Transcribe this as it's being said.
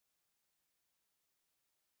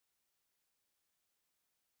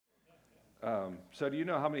So do you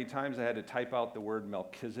know how many times I had to type out the word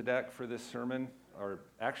Melchizedek for this sermon? Or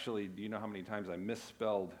actually, do you know how many times I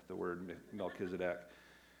misspelled the word Melchizedek?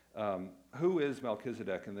 Who is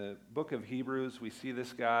Melchizedek? In the book of Hebrews, we see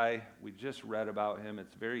this guy. We just read about him.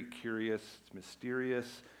 It's very curious. It's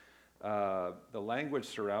mysterious. The language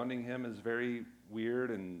surrounding him is very weird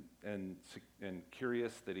and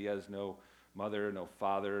curious, that he has no mother, no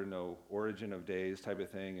father, no origin of days type of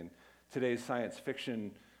thing. And today's science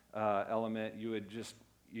fiction element,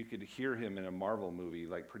 you could hear him in a Marvel movie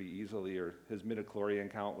like pretty easily, or his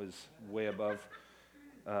midichlorian count was way above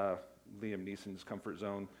Liam Neeson's comfort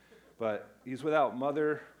zone. But he's without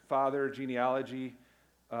mother, father, genealogy,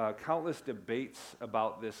 countless debates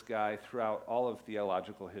about this guy throughout all of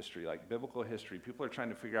theological history, like biblical history. People are trying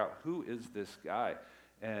to figure out, who is this guy?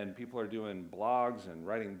 And people are doing blogs and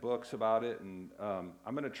writing books about it. And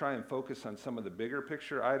I'm going to try and focus on some of the bigger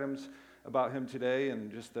picture items about him today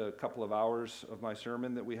in just a couple of hours of my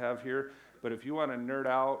sermon that we have here. But if you want to nerd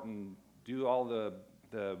out and do all the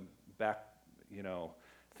back,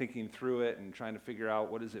 thinking through it and trying to figure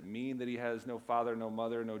out what does it mean that he has no father, no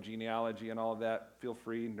mother, no genealogy and all of that, feel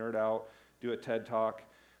free, nerd out, do a TED Talk.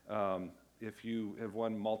 If you have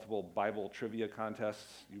won multiple Bible trivia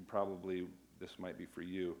contests, this might be for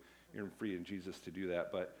you. You're free in Jesus to do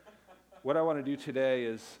that. But what I want to do today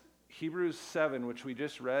is Hebrews 7, which we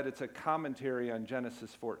just read. It's a commentary on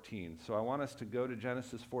Genesis 14. So I want us to go to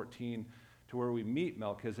Genesis 14 to where we meet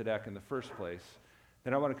Melchizedek in the first place.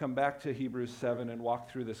 Then I want to come back to Hebrews 7 and walk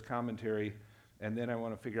through this commentary, and then I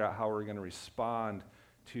want to figure out how we're going to respond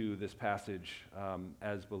to this passage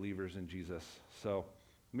as believers in Jesus. So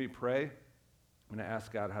let me pray. I'm going to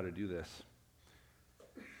ask God how to do this.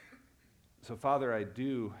 So Father, I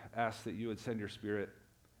do ask that you would send your Spirit.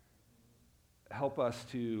 Help us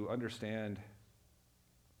to understand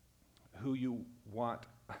who you want,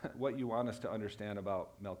 what you want us to understand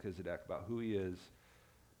about Melchizedek, about who he is,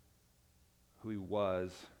 who he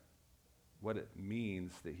was, what it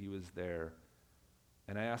means that he was there.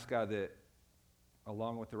 And I ask God that,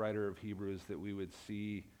 along with the writer of Hebrews, that we would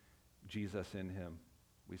see Jesus in him.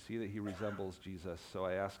 We see that he resembles Jesus. So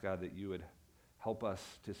I ask God that you would help us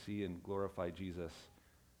to see and glorify Jesus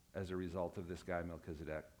as a result of this guy,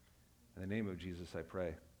 Melchizedek. In the name of Jesus, I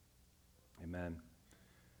pray. Amen.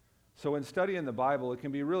 So in studying the Bible, it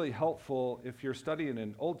can be really helpful if you're studying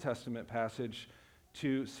an Old Testament passage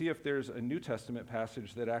to see if there's a New Testament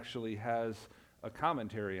passage that actually has a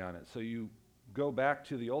commentary on it. So you go back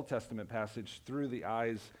to the Old Testament passage through the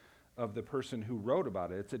eyes of the person who wrote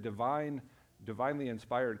about it. It's a divinely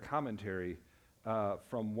inspired commentary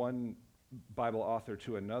from one Bible author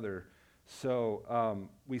to another. So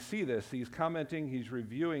we see this. He's commenting, he's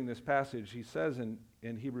reviewing this passage. He says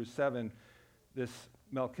in Hebrews 7, this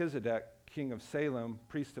Melchizedek, king of Salem,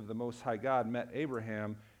 priest of the Most High God, met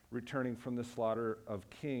Abraham returning from the slaughter of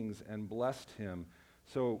kings and blessed him.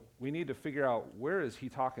 So we need to figure out, where is he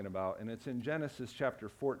talking about? And it's in Genesis chapter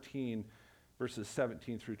 14, verses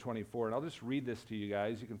 17 through 24. And I'll just read this to you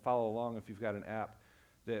guys. You can follow along if you've got an app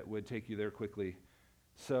that would take you there quickly.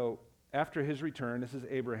 So after his return, this is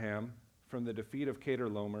Abraham, from the defeat of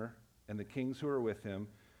Kedorlaomer and the kings who were with him,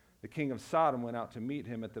 the king of Sodom went out to meet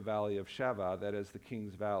him at the valley of Shavah, that is the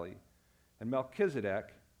king's valley. And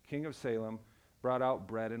Melchizedek, king of Salem, brought out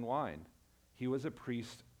bread and wine. He was a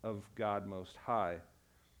priest of God Most High.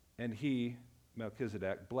 And he,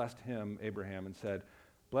 Melchizedek, blessed him, Abraham, and said,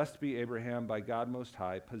 "Blessed be Abraham by God Most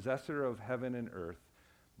High, possessor of heaven and earth.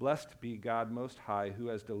 Blessed be God Most High, who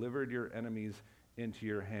has delivered your enemies into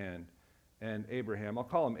your hand." And Abraham, I'll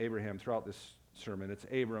call him Abraham throughout this sermon. It's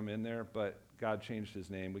Abram in there, but God changed his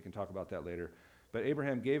name. We can talk about that later. But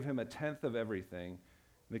Abraham gave him a tenth of everything.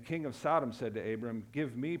 The king of Sodom said to Abram,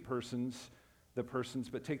 "Give me the persons,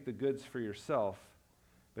 but take the goods for yourself."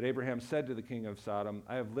 But Abraham said to the king of Sodom,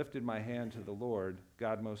 "I have lifted my hand to the Lord,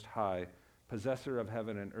 God Most High, possessor of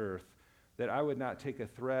heaven and earth, that I would not take a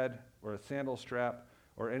thread or a sandal strap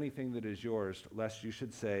or anything that is yours, lest you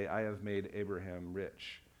should say, 'I have made Abraham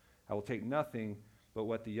rich.' I will take nothing but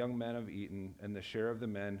what the young men have eaten and the share of the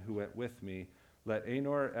men who went with me. Let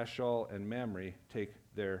Anor, Eshol, and Mamre take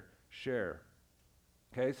their share."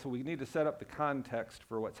 Okay, so we need to set up the context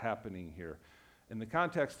for what's happening here. And the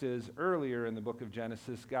context is, earlier in the book of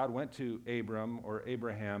Genesis, God went to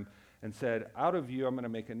Abraham and said, "Out of you I'm going to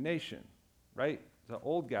make a nation," right? He's an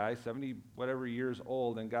old guy, 70 whatever years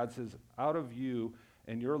old, and God says, "Out of you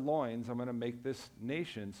and your loins I'm going to make this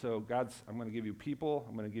nation." So I'm going to give you people,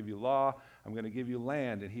 I'm going to give you law, I'm going to give you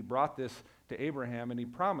land. And he brought this to Abraham, and he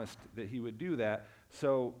promised that he would do that.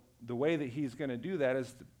 So the way that he's going to do that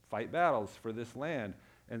is to fight battles for this land.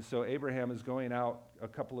 And so Abraham is going out a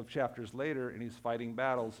couple of chapters later, and he's fighting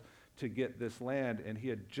battles to get this land. And he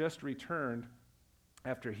had just returned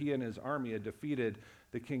after he and his army had defeated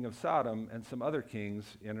the king of Sodom and some other kings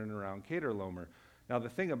in and around Kedorlaomer. Now, the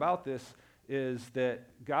thing about this is that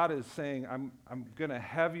God is saying, I'm going to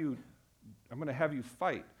have you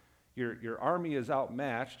fight. Your army is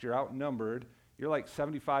outmatched. You're outnumbered. You're like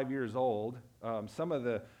 75 years old. Some of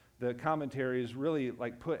the commentaries really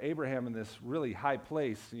like put Abraham in this really high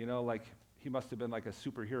place, like he must have been like a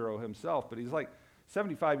superhero himself, but he's like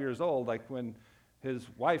 75 years old. Like when his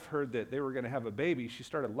wife heard that they were going to have a baby, she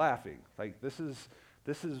started laughing. Like this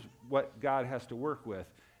is what God has to work with.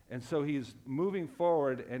 And so he's moving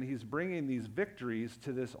forward and he's bringing these victories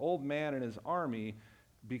to this old man and his army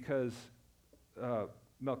because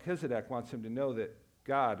Melchizedek wants him to know that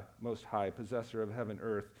God, Most High, possessor of heaven and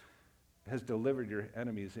earth, has delivered your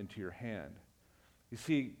enemies into your hand. You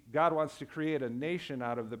see, God wants to create a nation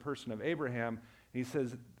out of the person of Abraham. He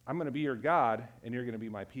says, I'm going to be your God, and you're going to be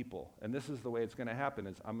my people. And this is the way it's going to happen,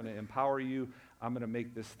 is I'm going to empower you. I'm going to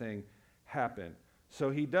make this thing happen.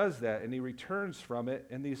 So he does that, and he returns from it,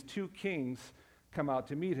 and these two kings come out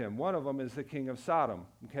to meet him. One of them is the king of Sodom.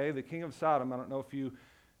 Okay, the king of Sodom, I don't know if you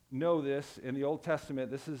know this, in the Old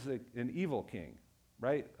Testament, this is an evil king,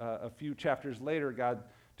 right? A few chapters later, God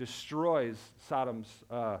destroys Sodom,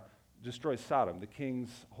 the king's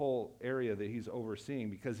whole area that he's overseeing,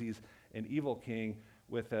 because he's an evil king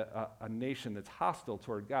with a nation that's hostile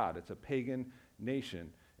toward God. It's a pagan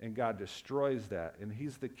nation, and God destroys that, and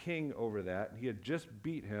he's the king over that. He had just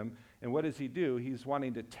beat him, and what does he do? He's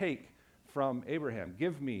wanting to take from Abraham.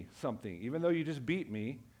 Give me something. Even though you just beat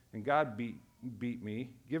me, and God beat me,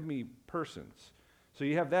 give me persons. So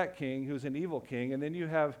you have that king who's an evil king, and then you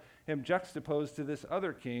have him juxtaposed to this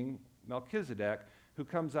other king, Melchizedek, who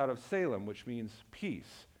comes out of Salem, which means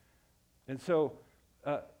peace. And so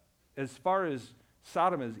as far as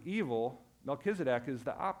Sodom is evil, Melchizedek is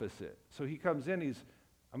the opposite. So he comes in,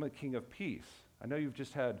 I'm a king of peace. I know you've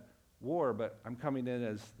just had war, but I'm coming in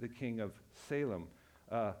as the king of Salem.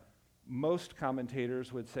 Most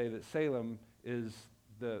commentators would say that Salem is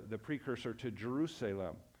the precursor to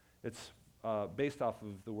Jerusalem. It's based off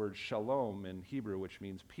of the word shalom in Hebrew, which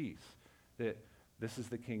means peace, that this is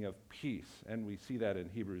the king of peace, and we see that in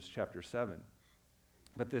Hebrews chapter 7.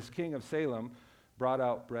 But this king of Salem brought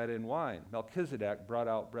out bread and wine. Melchizedek brought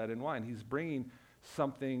out bread and wine. He's bringing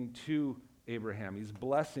something to Abraham. He's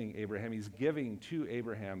blessing Abraham. He's giving to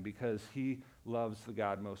Abraham because he loves the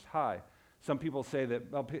God Most High. Some people say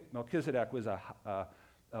that Melchizedek was a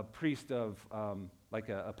priest of like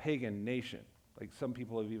a pagan nation. Like some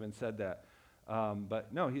people have even said that.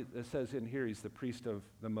 But no, it says in here he's the priest of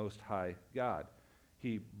the Most High God.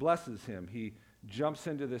 He blesses him. He jumps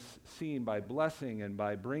into this scene by blessing and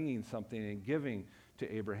by bringing something and giving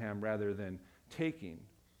to Abraham rather than taking.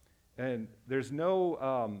 And there's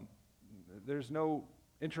no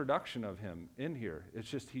introduction of him in here. It's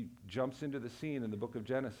just he jumps into the scene in the book of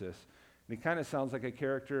Genesis. And he kind of sounds like a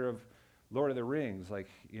character of Lord of the Rings, like,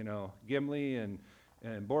 Gimli and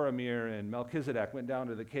Boromir and Melchizedek went down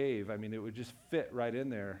to the cave. I mean, it would just fit right in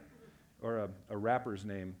there, or a rapper's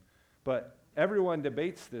name. But everyone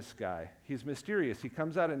debates this guy. He's mysterious. He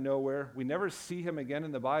comes out of nowhere. We never see him again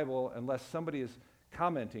in the Bible unless somebody is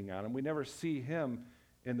commenting on him. We never see him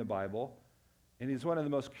in the Bible. And he's one of the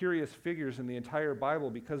most curious figures in the entire Bible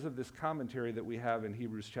because of this commentary that we have in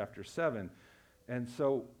Hebrews chapter 7. And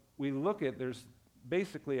so we look at, there's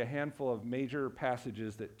basically a handful of major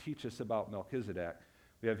passages that teach us about Melchizedek.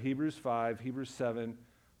 We have Hebrews 5, Hebrews 7,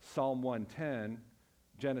 Psalm 110,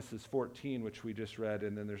 Genesis 14, which we just read,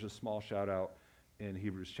 and then there's a small shout out in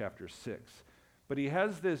Hebrews chapter 6. But he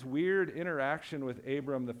has this weird interaction with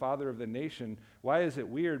Abram, the father of the nation. Why is it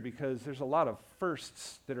weird? Because there's a lot of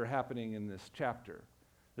firsts that are happening in this chapter.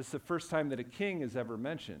 This is the first time that a king is ever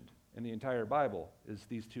mentioned in the entire Bible, is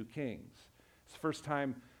these two kings. It's the first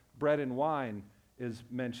time bread and wine is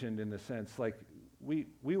mentioned in the sense, like we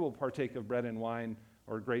will partake of bread and wine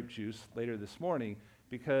or grape juice later this morning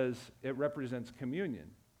because it represents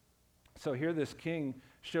communion. So here this king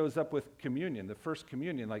shows up with communion, the first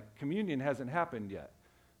communion. Like communion hasn't happened yet.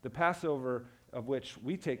 The Passover, of which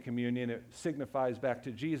we take communion, it signifies back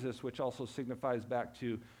to Jesus, which also signifies back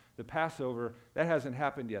to the Passover. That hasn't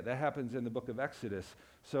happened yet. That happens in the book of Exodus.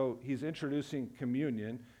 So he's introducing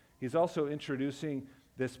communion. He's also introducing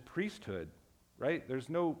this priesthood, right? There's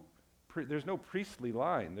no priestly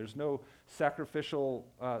line. There's no sacrificial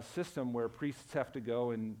system where priests have to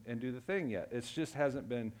go and do the thing yet. It just hasn't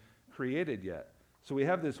been created yet. So we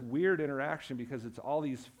have this weird interaction because it's all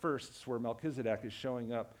these firsts where Melchizedek is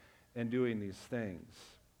showing up and doing these things.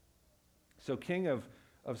 So king of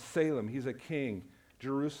of Salem. He's a king.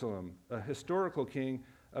 Jerusalem, a historical king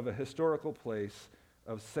of a historical place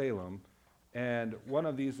of Salem. And one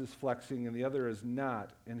of these is flexing and the other is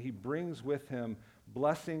not. And he brings with him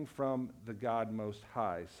blessing from the God Most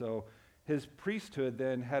High. So his priesthood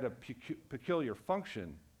then had a peculiar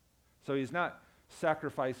function. So he's not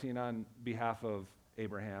sacrificing on behalf of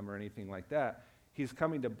Abraham or anything like that. He's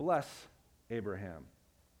coming to bless Abraham.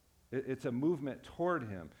 It's a movement toward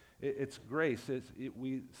him. It's grace.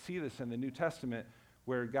 We see this in the New Testament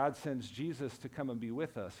where God sends Jesus to come and be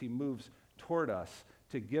with us. He moves toward us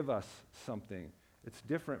to give us something. It's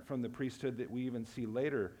different from the priesthood that we even see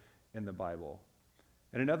later in the Bible.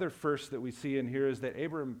 And another first that we see in here is that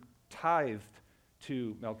Abram tithed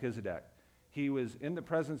to Melchizedek. He was in the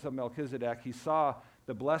presence of Melchizedek. He saw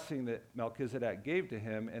the blessing that Melchizedek gave to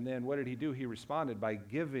him, and then what did he do? He responded by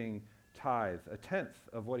giving tithe, a tenth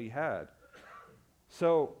of what he had.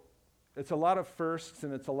 So it's a lot of firsts,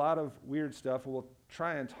 and it's a lot of weird stuff. We'll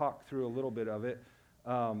try and talk through a little bit of it.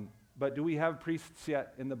 But do we have priests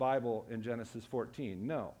yet in the Bible in Genesis 14?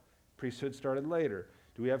 No. Priesthood started later.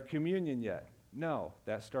 Do we have communion yet? No.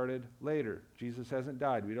 That started later. Jesus hasn't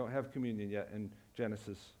died. We don't have communion yet in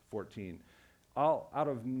Genesis 14. All out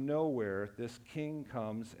of nowhere, this king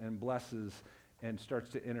comes and blesses and starts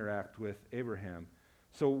to interact with Abraham.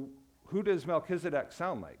 So who does Melchizedek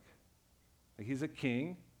sound like? He's a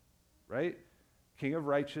king, right? King of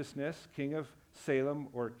righteousness, king of Salem,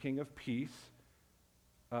 or king of peace,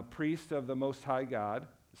 a priest of the Most High God.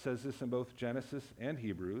 It says this in both Genesis and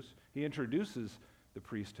Hebrews. He introduces the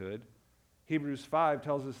priesthood. Hebrews 5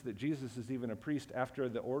 tells us that Jesus is even a priest after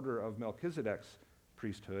the order of Melchizedek's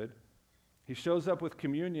priesthood. He shows up with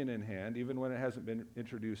communion in hand, even when it hasn't been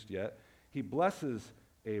introduced yet. He blesses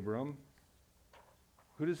Abram.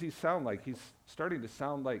 Who does he sound like? He's starting to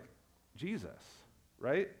sound like Jesus,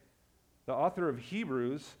 right? The author of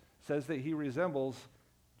Hebrews says that he resembles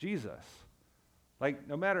Jesus. Like,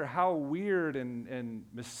 no matter how weird and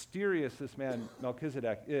mysterious this man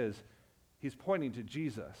Melchizedek is, he's pointing to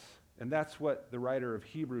Jesus. And that's what the writer of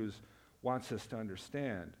Hebrews wants us to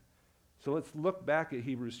understand. So let's look back at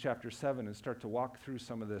Hebrews chapter 7 and start to walk through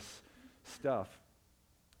some of this stuff.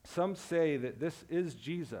 Some say that this is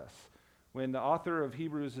Jesus. When the author of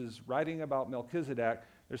Hebrews is writing about Melchizedek,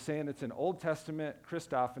 they're saying it's an Old Testament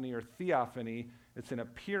Christophany or theophany. It's an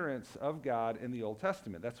appearance of God in the Old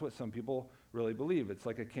Testament. That's what some people really believe. It's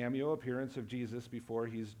like a cameo appearance of Jesus before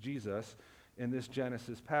he's Jesus in this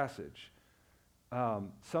Genesis passage.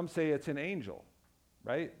 Some say it's an angel,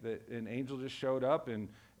 right? That an angel just showed up and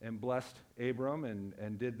blessed Abram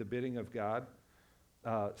and did the bidding of God.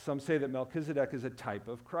 Some say that Melchizedek is a type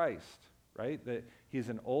of Christ, right? That he's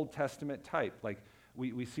an Old Testament type. Like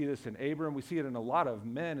we see this in Abram. We see it in a lot of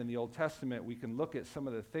men in the Old Testament. We can look at some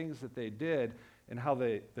of the things that they did and how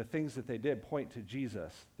the things that they did point to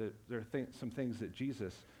Jesus. There are some things that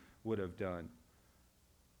Jesus would have done.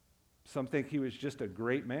 Some think he was just a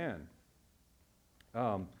great man.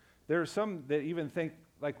 There are some that even think,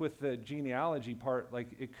 like with the genealogy part, like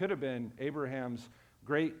it could have been Abraham's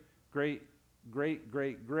great, I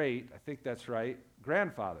think that's right,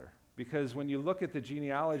 grandfather. Because when you look at the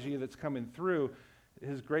genealogy that's coming through,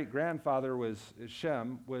 his great-grandfather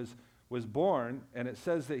Shem was born, and it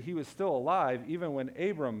says that he was still alive even when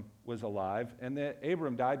Abram was alive, and that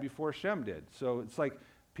Abram died before Shem did. So it's like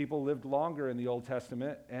people lived longer in the Old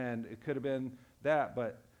Testament, and it could have been that,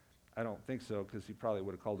 but I don't think so, because he probably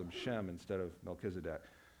would have called him Shem instead of Melchizedek.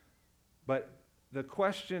 But the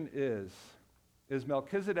question is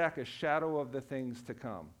Melchizedek a shadow of the things to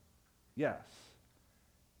come? Yes.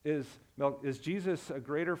 Is Jesus a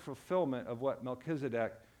greater fulfillment of what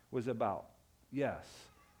Melchizedek was about? Yes.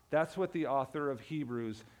 That's what the author of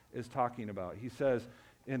Hebrews is talking about. He says,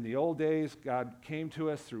 in the old days, God came to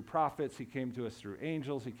us through prophets. He came to us through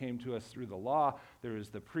angels. He came to us through the law. There is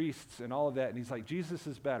the priests and all of that. And he's like, Jesus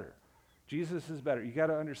is better. Jesus is better. You got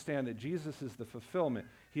to understand that Jesus is the fulfillment.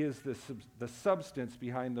 He is the substance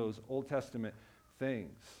behind those Old Testament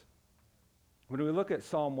things. When we look at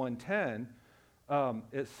Psalm 110,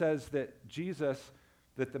 it says that Jesus,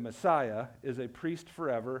 that the Messiah, is a priest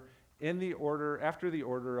forever after the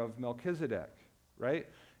order of Melchizedek, right?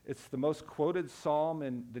 It's the most quoted psalm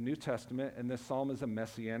in the New Testament, and this psalm is a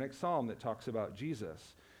messianic psalm that talks about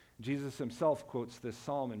Jesus. Jesus himself quotes this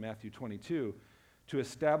psalm in Matthew 22 to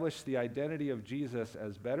establish the identity of Jesus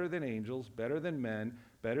as better than angels, better than men,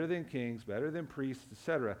 better than kings, better than priests,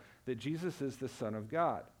 etc., that Jesus is the Son of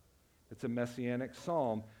God. It's a messianic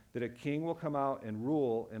psalm that a king will come out and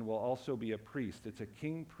rule and will also be a priest. It's a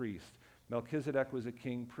king priest. Melchizedek was a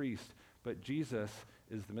king priest, but Jesus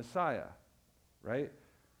is the Messiah, right?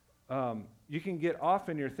 You can get off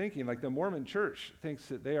in your thinking, like the Mormon church thinks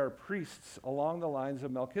that they are priests along the lines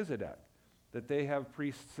of Melchizedek, that they have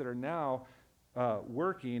priests that are now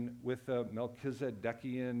working with the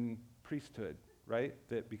Melchizedekian priesthood, right?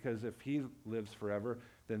 That because if he lives forever,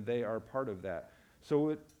 then they are part of that.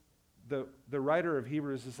 So the writer of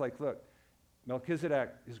Hebrews is like, look, Melchizedek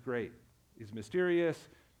is great. He's mysterious,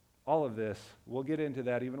 all of this. We'll get into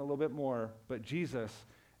that even a little bit more, but Jesus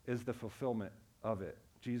is the fulfillment of it.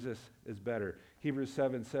 Jesus is better. Hebrews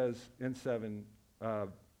 7 says in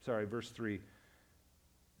verse 3,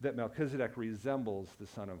 that Melchizedek resembles the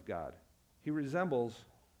Son of God. He resembles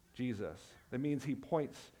Jesus. That means he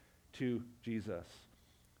points to Jesus.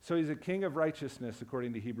 So he's a king of righteousness,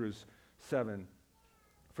 according to Hebrews 7.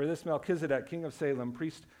 For this Melchizedek, king of Salem,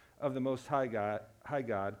 priest of the Most High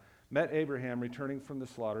God, met Abraham returning from the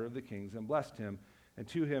slaughter of the kings and blessed him, and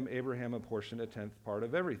to him Abraham apportioned a tenth part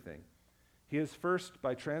of everything. He is first,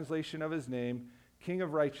 by translation of his name, king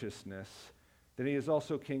of righteousness. Then he is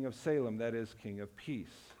also king of Salem, that is, king of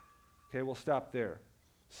peace. Okay, we'll stop there.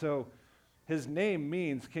 So his name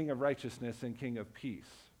means king of righteousness and king of peace.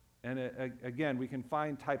 And again, we can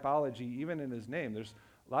find typology even in his name. There's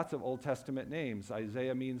lots of Old Testament names.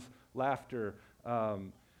 Isaiah means laughter.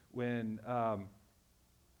 So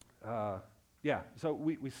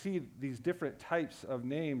we see these different types of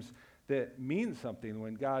names that mean something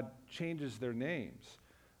when God changes their names.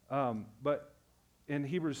 But in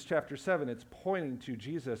Hebrews chapter 7, it's pointing to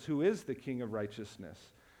Jesus, who is the King of righteousness.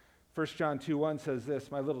 1 John 2:1 says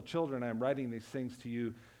this, "My little children, I am writing these things to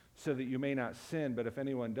you so that you may not sin, but if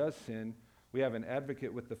anyone does sin, we have an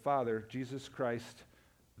advocate with the Father, Jesus Christ,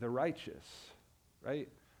 the righteous." Right?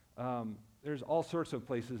 There's all sorts of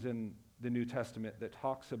places in the New Testament that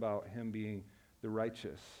talks about him being the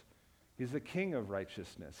righteous. He's the King of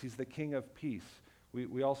righteousness. He's the King of peace.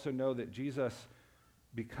 We also know that Jesus,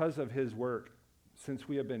 because of his work, since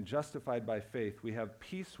we have been justified by faith, we have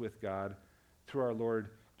peace with God through our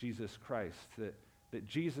Lord Jesus Christ. That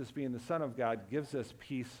Jesus, being the Son of God, gives us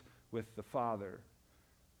peace with the Father.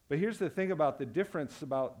 But here's the thing about the difference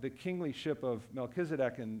about the kinglyship of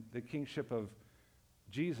Melchizedek and the kingship of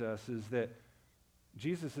Jesus is that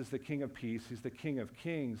Jesus is the King of peace. He's the King of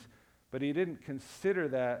kings. But he didn't consider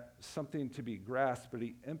that something to be grasped, but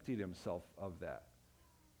he emptied himself of that.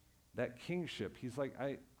 That kingship. He's like,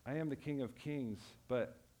 I am the King of kings,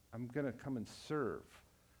 but I'm going to come and serve.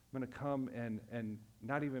 I'm going to come and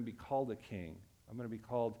not even be called a king. I'm going to be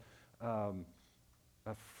called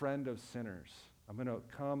a friend of sinners. I'm going to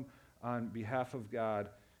come on behalf of God.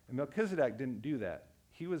 And Melchizedek didn't do that.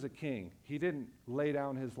 He was a king. He didn't lay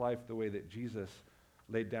down his life the way that Jesus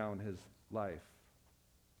laid down his life.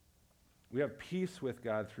 We have peace with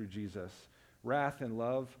God through Jesus. Wrath and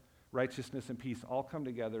love, righteousness and peace all come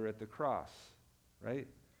together at the cross, right?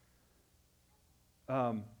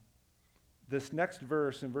 This next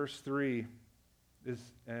verse, in verse 3,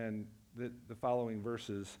 and the following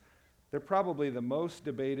verses, they're probably the most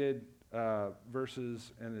debated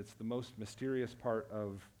verses, and it's the most mysterious part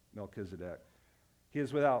of Melchizedek. He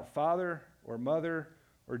is without father or mother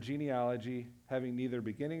or genealogy, having neither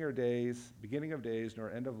beginning of days nor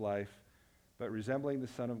end of life, but resembling the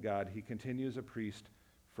Son of God, he continues a priest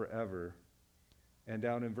forever. And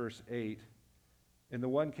down in verse 8, in the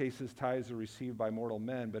one case his tithes are received by mortal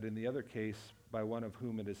men, but in the other case by one of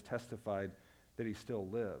whom it is testified that he still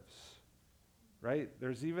lives. Right?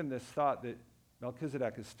 There's even this thought that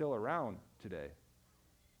Melchizedek is still around today.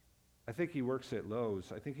 I think he works at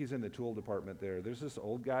Lowe's. I think he's in the tool department there. There's this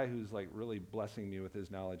old guy who's like really blessing me with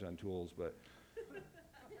his knowledge on tools, but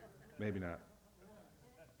maybe not.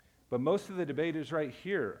 But most of the debate is right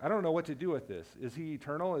here. I don't know what to do with this. Is he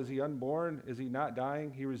eternal? Is he unborn? Is he not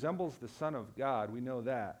dying? He resembles the Son of God. We know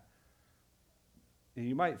that. And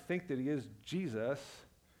you might think that he is Jesus.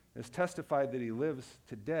 It's testified that he lives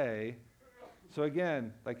today. So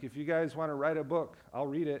again, like if you guys want to write a book, I'll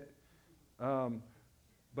read it.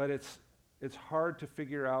 But it's hard to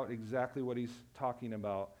figure out exactly what he's talking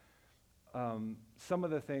about. Some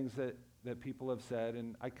of the things that people have said,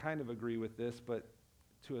 and I kind of agree with this, but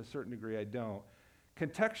to a certain degree I don't.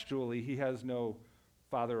 Contextually, he has no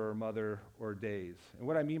father or mother or days. And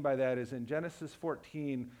what I mean by that is in Genesis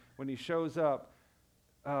 14, when he shows up,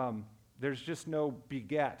 there's just no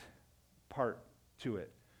begat part to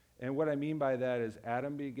it. And what I mean by that is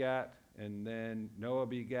Adam begat, and then Noah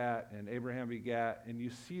begat, and Abraham begat, and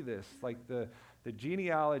you see this, like the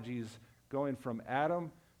genealogies going from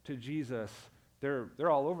Adam to Jesus, they're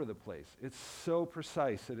all over the place. It's so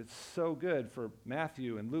precise, and it's so good for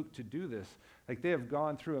Matthew and Luke to do this. Like they have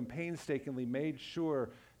gone through and painstakingly made sure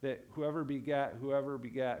that whoever begat, whoever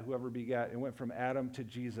begat, whoever begat, it went from Adam to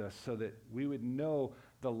Jesus so that we would know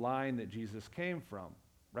the line that Jesus came from,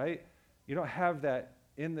 right? You don't have that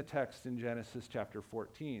in the text in Genesis chapter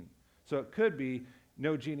 14. So it could be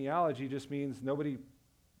no genealogy just means nobody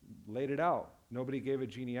laid it out. Nobody gave a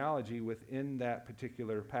genealogy within that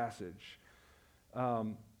particular passage.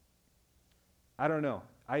 I don't know.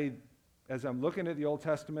 As I'm looking at the Old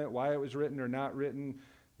Testament, why it was written or not written,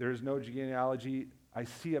 there's no genealogy. I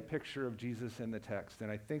see a picture of Jesus in the text, and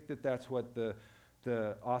I think that that's what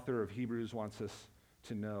the author of Hebrews wants us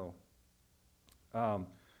to know.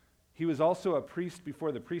 He was also a priest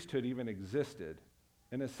before the priesthood even existed.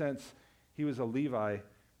 In a sense, he was a Levi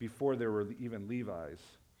before there were even Levites.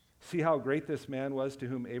 See how great this man was to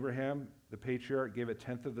whom Abraham, the patriarch, gave a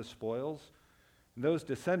tenth of the spoils? And those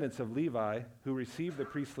descendants of Levi who received the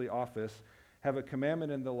priestly office have a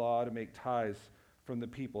commandment in the law to make tithes from the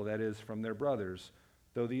people, that is, from their brothers,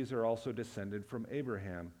 though these are also descended from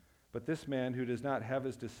Abraham. But this man who does not have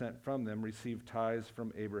his descent from them received tithes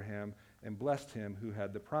from Abraham and blessed him who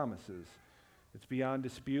had the promises. It's beyond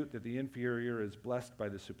dispute that the inferior is blessed by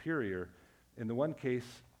the superior. In the one case,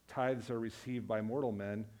 tithes are received by mortal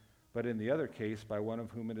men, but in the other case, by one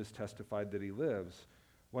of whom it is testified that he lives.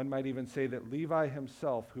 One might even say that Levi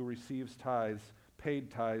himself, who receives tithes,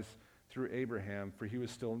 paid tithes through Abraham, for he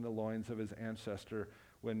was still in the loins of his ancestor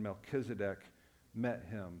when Melchizedek met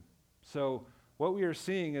him. So what we are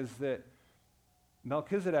seeing is that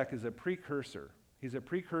Melchizedek is a precursor. He's a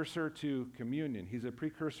precursor to communion. He's a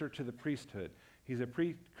precursor to the priesthood. He's a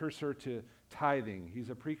precursor to tithing. He's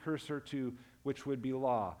a precursor to which would be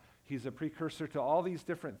law. He's a precursor to all these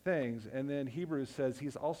different things. And then Hebrews says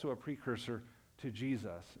he's also a precursor to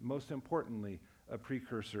Jesus. Most importantly, a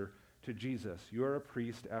precursor to Jesus. You are a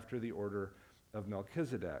priest after the order of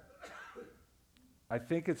Melchizedek. I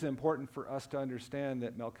think it's important for us to understand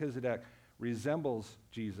that Melchizedek resembles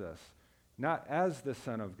Jesus, not as the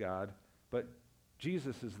Son of God, but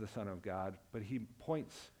Jesus is the Son of God, but he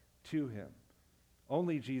points to him.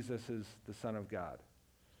 Only Jesus is the Son of God.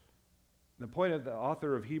 The point that the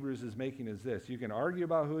author of Hebrews is making is this. You can argue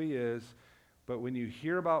about who he is, but when you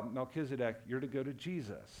hear about Melchizedek, you're to go to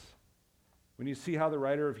Jesus. When you see how the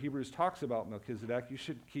writer of Hebrews talks about Melchizedek, you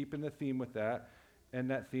should keep in the theme with that. And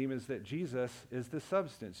that theme is that Jesus is the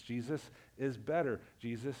substance. Jesus is better.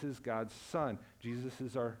 Jesus is God's Son. Jesus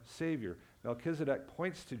is our Savior. Melchizedek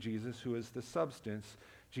points to Jesus, who is the substance.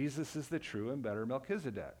 Jesus is the true and better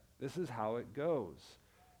Melchizedek. This is how it goes.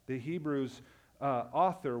 The Hebrews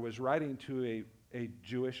author was writing to a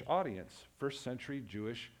Jewish audience, first century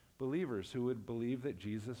Jewish believers who would believe that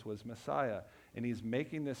Jesus was Messiah. And he's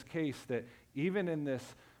making this case that even in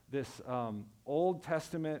this Old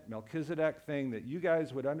Testament Melchizedek thing that you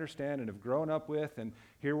guys would understand and have grown up with, and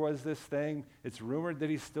here was this thing, it's rumored that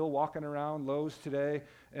he's still walking around Lowe's today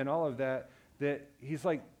and all of that, that he's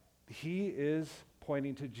like, he is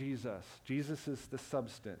pointing to Jesus. Jesus is the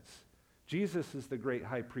substance. Jesus is the great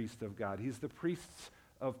high priest of God. He's the priest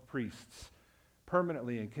of priests.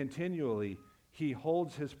 Permanently and continually, he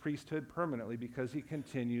holds his priesthood permanently because he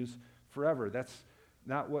continues forever. That's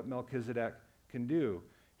not what Melchizedek can do.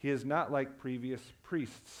 He is not like previous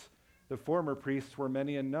priests. The former priests were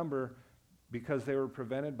many in number because they were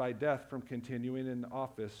prevented by death from continuing in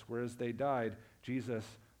office, whereas they died, Jesus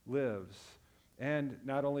lives. And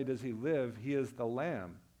not only does he live, he is the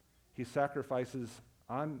Lamb. He sacrifices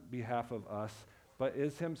on behalf of us, but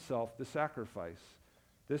is himself the sacrifice.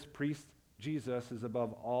 This priest, Jesus, is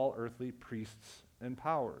above all earthly priests and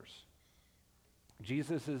powers.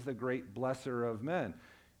 Jesus is the great blesser of men.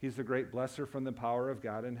 He's the great blesser from the power of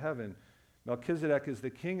God in heaven. Melchizedek is the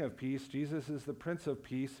king of peace. Jesus is the prince of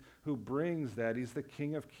peace who brings that. He's the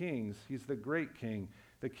king of kings. He's the great king,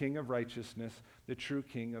 the king of righteousness, the true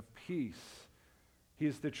king of peace.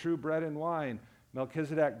 He's the true bread and wine.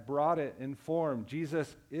 Melchizedek brought it in form.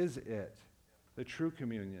 Jesus is it, the true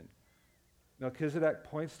communion. Melchizedek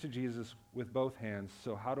points to Jesus with both hands.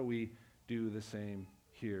 So how do we do the same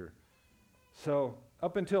here? So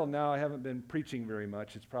up until now, I haven't been preaching very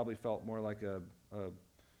much. It's probably felt more like a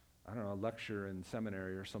lecture in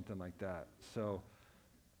seminary or something like that. So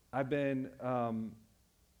I've been,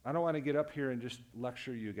 I don't want to get up here and just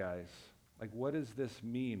lecture you guys. Like, what does this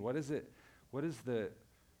mean? What is the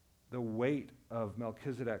weight of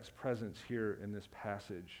Melchizedek's presence here in this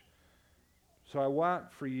passage? So I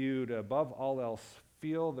want for you to, above all else,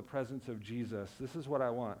 feel the presence of Jesus. This is what I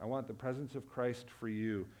want. I want the presence of Christ for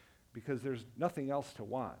you, because there's nothing else to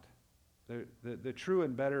want. The true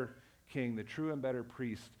and better king, the true and better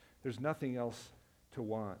priest, there's nothing else to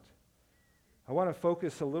want. I want to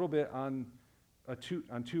focus a little bit on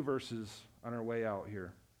two verses on our way out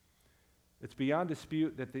here. It's beyond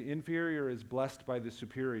dispute that the inferior is blessed by the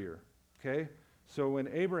superior, okay? So when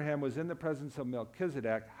Abraham was in the presence of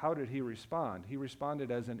Melchizedek, how did he respond? He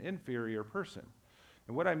responded as an inferior person.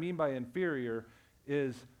 And what I mean by inferior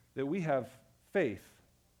is that we have faith.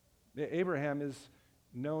 Abraham is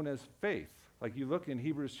known as faith. Like you look in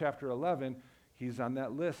Hebrews chapter 11, he's on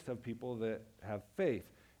that list of people that have faith.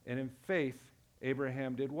 And in faith,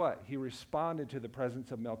 Abraham did what? He responded to the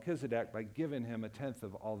presence of Melchizedek by giving him a tenth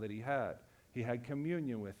of all that he had. He had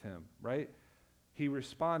communion with him, right? He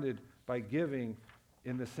responded by giving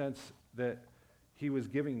in the sense that he was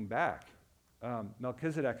giving back.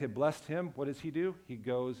 Melchizedek had blessed him. What does he do? He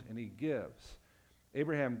goes and he gives.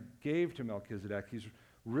 Abraham gave to Melchizedek. He's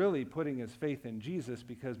really putting his faith in Jesus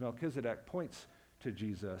because Melchizedek points to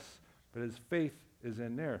Jesus, but his faith is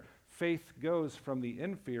in there. Faith goes from the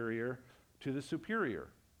inferior to the superior.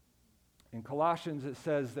 In Colossians, it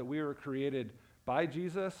says that we were created by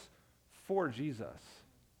Jesus for Jesus,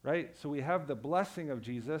 right? So we have the blessing of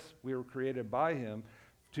Jesus. We were created by him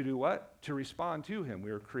to do what? To respond to him.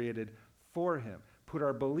 We were created for him, put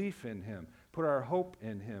our belief in him, put our hope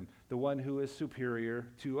in him, the one who is superior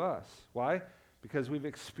to us. Why? Because we've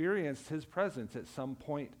experienced his presence at some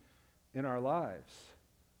point in our lives.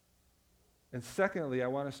 And secondly, I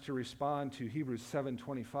want us to respond to Hebrews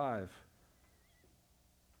 7:25.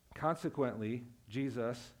 Consequently,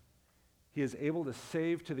 Jesus, he is able to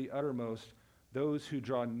save to the uttermost those who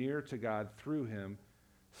draw near to God through him,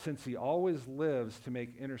 since he always lives to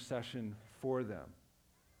make intercession for them.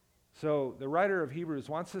 So the writer of Hebrews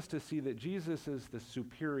wants us to see that Jesus is the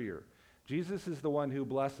superior. Jesus is the one who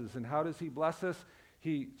blesses. And how does he bless us?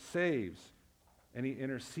 He saves and he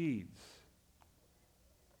intercedes.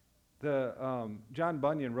 John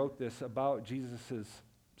Bunyan wrote this about Jesus'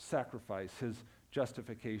 sacrifice, his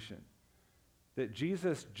justification. That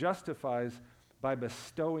Jesus justifies by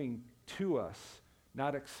bestowing to us,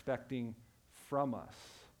 not expecting from us.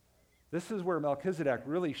 This is where Melchizedek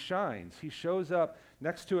really shines. He shows up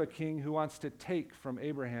next to a king who wants to take from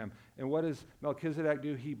Abraham. And what does Melchizedek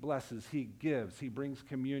do? He blesses, he gives, he brings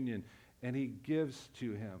communion, and he gives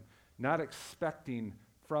to him, not expecting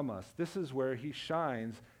from us. This is where he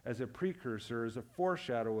shines as a precursor, as a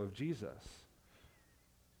foreshadow of Jesus.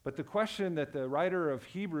 But the question that the writer of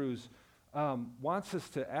Hebrews wants us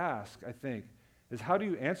to ask, I think, is how do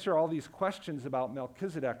you answer all these questions about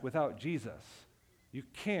Melchizedek without Jesus? You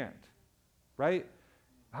can't, right?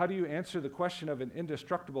 How do you answer the question of an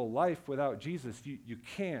indestructible life without Jesus? You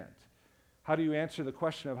can't. How do you answer the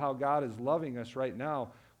question of how God is loving us right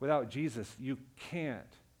now without Jesus? You can't.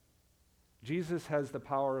 Jesus has the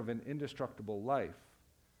power of an indestructible life.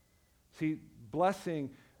 See, blessing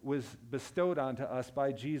was bestowed onto us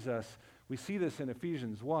by Jesus. We see this in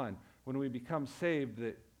Ephesians 1. When we become saved,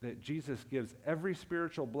 that Jesus gives every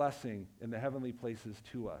spiritual blessing in the heavenly places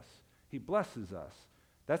to us. He blesses us.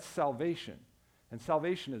 That's salvation. And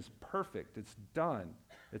salvation is perfect. It's done.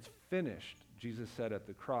 It's finished, Jesus said at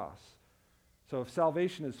the cross. So if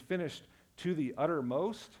salvation is finished to the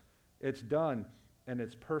uttermost, it's done and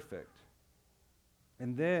it's perfect.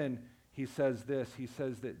 And then he says this. He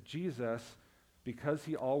says that Jesus, because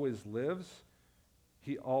he always lives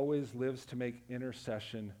to make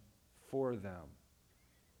intercession for them.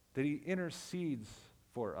 That he intercedes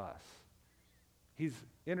for us. He's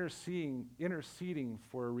interceding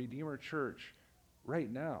for a Redeemer Church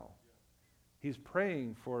right now. He's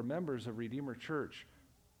praying for members of Redeemer Church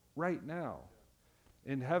right now.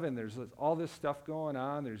 In heaven, there's all this stuff going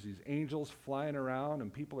on. There's these angels flying around,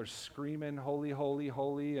 and people are screaming, holy, holy,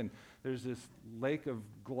 holy, and there's this lake of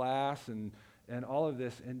glass and all of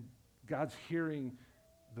this, and God's hearing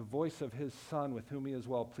the voice of his Son, with whom he is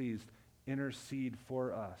well pleased, intercede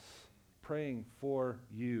for us, praying for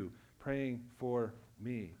you, praying for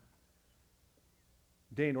me.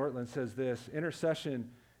 Dane Ortland says this: intercession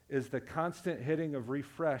is the constant hitting of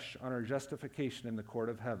refresh on our justification in the court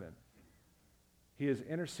of heaven. He is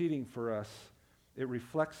interceding for us. It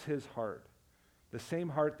reflects his heart, the same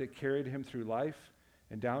heart that carried him through life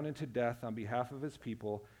and down into death on behalf of his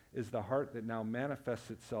people is the heart that now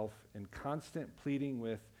manifests itself in constant pleading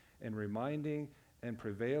with and reminding and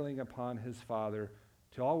prevailing upon his Father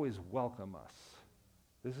to always welcome us.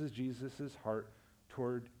 This is Jesus' heart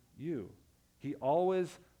toward you. He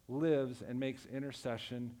always lives and makes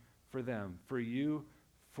intercession for them, for you,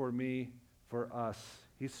 for me, for us.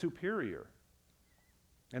 He's superior.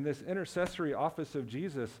 And this intercessory office of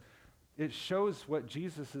Jesus, it shows what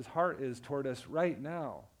Jesus' heart is toward us right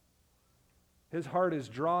now. His heart is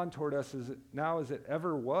drawn toward us now as it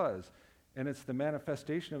ever was. And it's the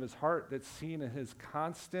manifestation of his heart that's seen in his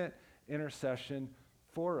constant intercession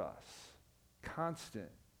for us. Constant.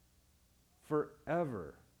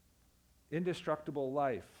 forever, indestructible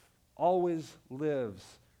life, always lives,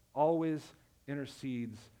 always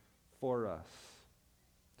intercedes for us.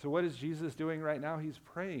 So what is Jesus doing right now? He's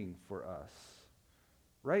praying for us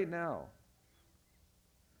right now.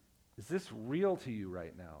 Is this real to you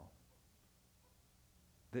right now?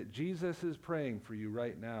 That Jesus is praying for you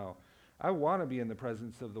right now. I want to be in the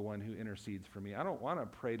presence of the one who intercedes for me. I don't want to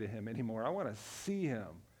pray to him anymore. I want to see him.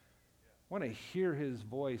 I want to hear his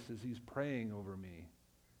voice as he's praying over me.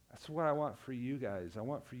 That's what I want for you guys. I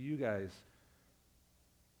want for you guys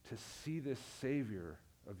to see this Savior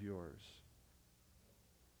of yours.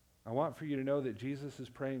 I want for you to know that Jesus is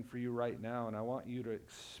praying for you right now, and I want you to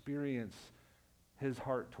experience his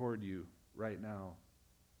heart toward you right now.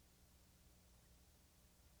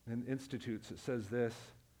 In Institutes, it says this,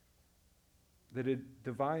 that a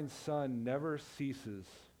divine Son never ceases,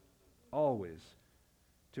 always,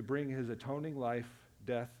 to bring his atoning life,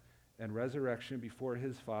 death, and resurrection before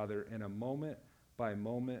his Father in a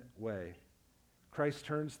moment-by-moment way. Christ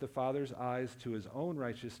turns the Father's eyes to his own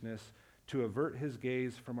righteousness to avert his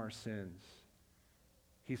gaze from our sins.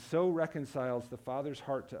 He so reconciles the Father's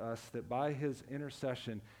heart to us that by his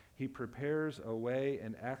intercession, he prepares a way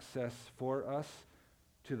and access for us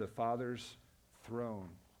to the Father's throne.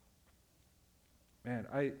 Man,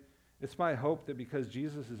 it's my hope that because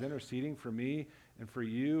Jesus is interceding for me and for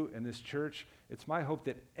you and this church, it's my hope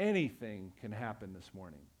that anything can happen this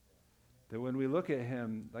morning. That when we look at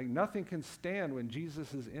him, like nothing can stand when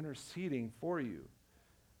Jesus is interceding for you.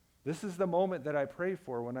 This is the moment that I pray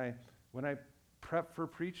for when I prep for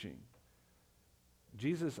preaching.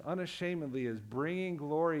 Jesus unashamedly is bringing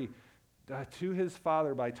glory to his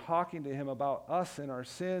Father by talking to him about us and our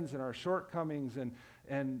sins and our shortcomings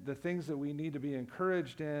and the things that we need to be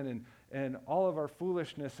encouraged in and all of our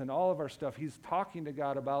foolishness and all of our stuff. He's talking to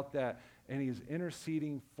God about that, and he's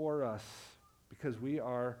interceding for us because we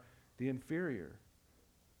are the inferior.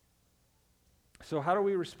 So how do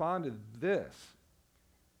we respond to this?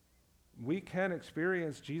 We can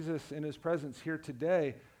experience Jesus in his presence here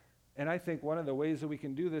today, and I think one of the ways that we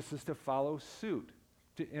can do this is to follow suit,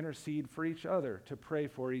 to intercede for each other, to pray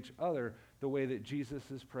for each other the way that Jesus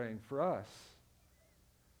is praying for us.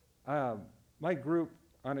 My group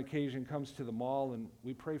on occasion comes to the mall, and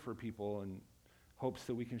we pray for people in hopes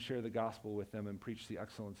that we can share the gospel with them and preach the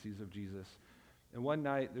excellencies of Jesus. And one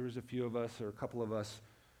night, there was a few of us, or a couple of us,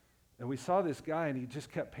 and we saw this guy, and he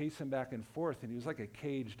just kept pacing back and forth, and he was like a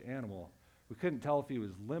caged animal. We couldn't tell if he was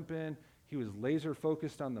limping. He was laser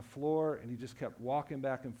focused on the floor, and he just kept walking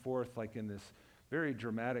back and forth like in this very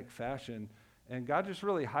dramatic fashion. And God just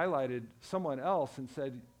really highlighted someone else and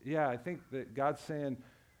said, yeah, I think that God's saying,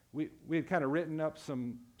 we had kind of written up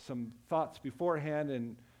some thoughts beforehand,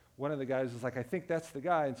 and one of the guys was like, I think that's the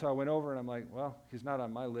guy. And so I went over, and I'm like, well, he's not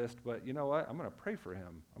on my list, but you know what? I'm going to pray for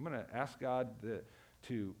him. I'm going to ask God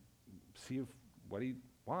to see what he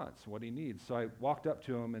wants, what he needs. So I walked up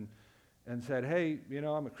to him and said, hey,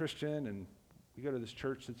 I'm a Christian, and we go to this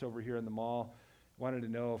church that's over here in the mall. Wanted to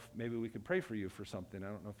know if maybe we could pray for you for something. I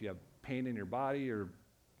don't know if you have pain in your body, or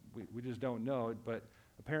we just don't know, but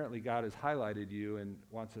apparently God has highlighted you and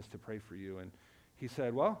wants us to pray for you. And he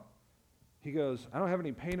said, he goes, I don't have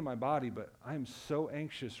any pain in my body, but I'm so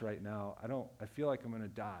anxious right now. I feel like I'm going to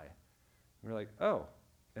die. And we're like, oh.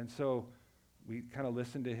 And so we kind of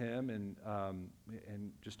listened to him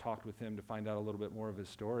and just talked with him to find out a little bit more of his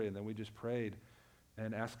story. And then we just prayed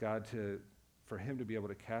and asked God for him to be able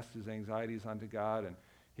to cast his anxieties onto God. And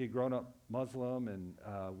he had grown up Muslim, and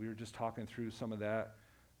we were just talking through some of that.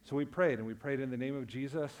 So we prayed in the name of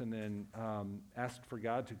Jesus, and then asked for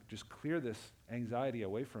God to just clear this anxiety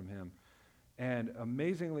away from him. And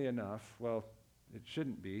amazingly enough, well, it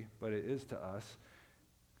shouldn't be, but it is to us,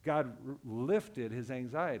 God lifted his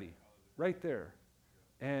anxiety right there.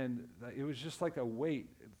 And it was just like a weight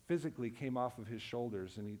physically came off of his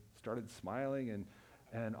shoulders, and he started smiling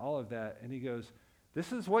and all of that. And he goes,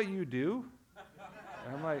 this is what you do?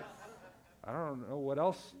 And I'm like, I don't know what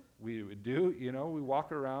else we would do. We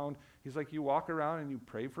walk around. He's like, you walk around and you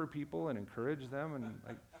pray for people and encourage them, and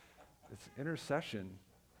like, it's intercession.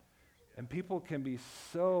 And people can be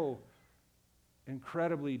so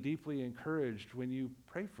incredibly deeply encouraged when you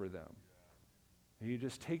pray for them. And you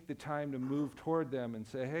just take the time to move toward them and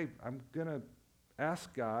say, hey, I'm going to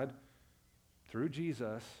ask God through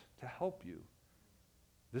Jesus to help you.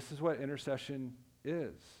 This is what intercession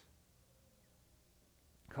is.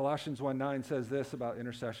 Colossians 1:9 says this about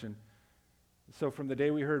intercession. So from the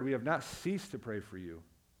day we heard, we have not ceased to pray for you,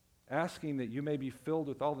 asking that you may be filled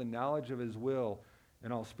with all the knowledge of his will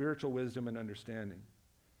and all spiritual wisdom and understanding.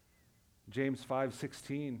 James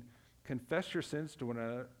 5:16 confess your sins to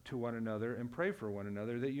one another and pray for one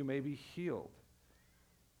another that you may be healed.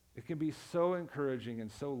 It can be so encouraging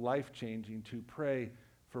and so life-changing to pray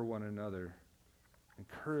for one another,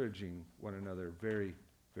 encouraging one another very,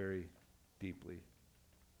 very deeply.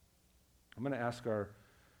 I'm going to ask our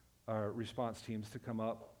response teams to come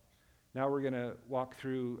up. Now we're going to walk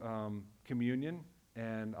through communion,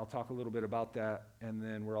 and I'll talk a little bit about that, and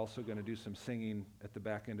then we're also going to do some singing at the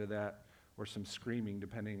back end of that, or some screaming,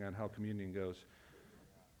 depending on how communion goes.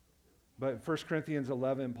 But in 1 Corinthians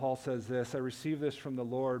 11, Paul says this, I received this from the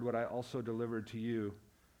Lord, what I also delivered to you,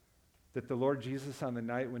 that the Lord Jesus on the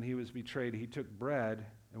night when he was betrayed, he took bread,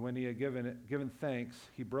 and when he had given thanks,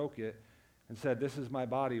 he broke it and said, this is my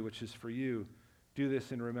body, which is for you. Do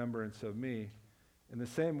this in remembrance of me. In the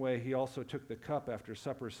same way, he also took the cup after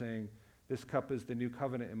supper, saying, this cup is the new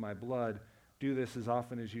covenant in my blood. Do this as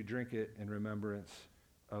often as you drink it in remembrance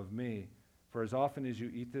of me. For as often as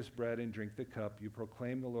you eat this bread and drink the cup, you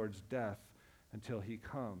proclaim the Lord's death until he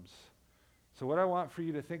comes. So what I want for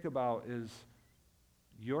you to think about is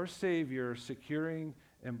your Savior securing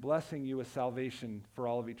and blessing you with salvation for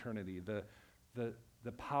all of eternity,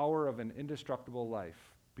 the power of an indestructible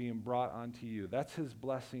life being brought onto you. That's his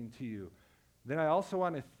blessing to you. Then I also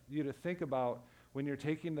want you to think about when you're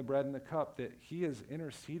taking the bread and the cup that he is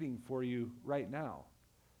interceding for you right now.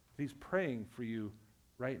 He's praying for you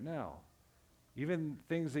right now. Even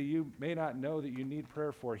things that you may not know that you need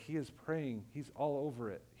prayer for, he is praying. He's all over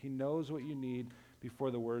it. He knows what you need before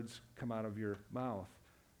the words come out of your mouth.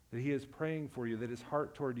 That he is praying for you, that his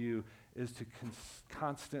heart toward you is to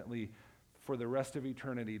constantly, for the rest of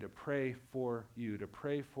eternity, to pray for you, to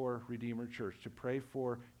pray for Redeemer Church, to pray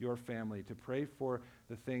for your family, to pray for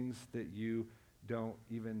the things that you don't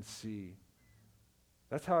even see.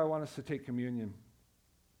 That's how I want us to take communion.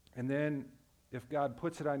 And then, if God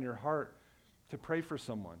puts it on your heart, to pray for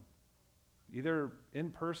someone, either in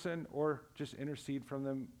person or just intercede from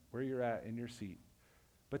them where you're at in your seat.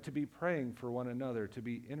 But to be praying for one another, to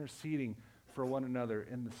be interceding for one another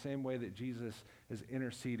in the same way that Jesus is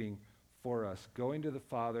interceding for us, going to the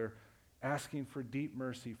Father, asking for deep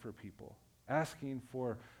mercy for people, asking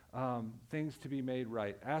for things to be made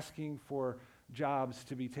right, asking for jobs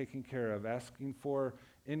to be taken care of, asking for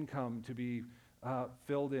income to be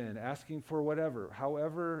filled in, asking for whatever,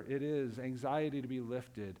 however it is, anxiety to be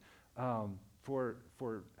lifted, for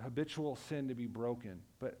habitual sin to be broken,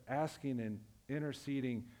 but asking and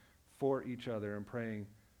interceding for each other and praying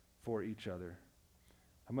for each other.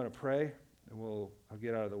 I'm going to pray, and I'll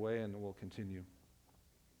get out of the way, and we'll continue.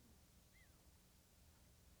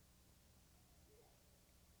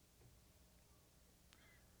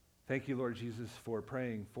 Thank you, Lord Jesus, for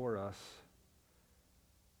praying for us.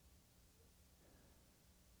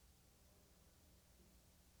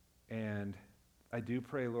 And I do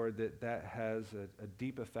pray, Lord, that has a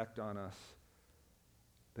deep effect on us.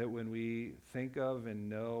 That when we think of and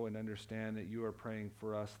know and understand that you are praying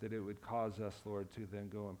for us, that it would cause us, Lord, to then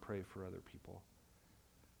go and pray for other people.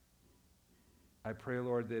 I pray,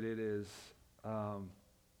 Lord, that it is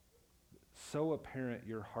so apparent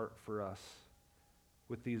your heart for us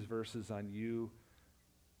with these verses on you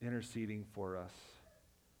interceding for us.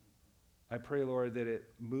 I pray, Lord, that it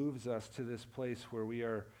moves us to this place where we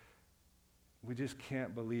just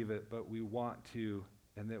can't believe it, but we want to,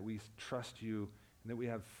 and that we trust you, and that we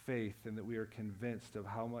have faith, and that we are convinced of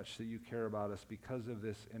how much that you care about us because of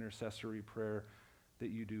this intercessory prayer that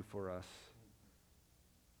you do for us.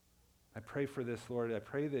 I pray for this, Lord. I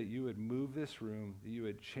pray that you would move this room, that you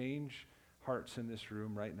would change hearts in this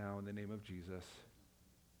room right now in the name of Jesus.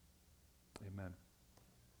 Amen.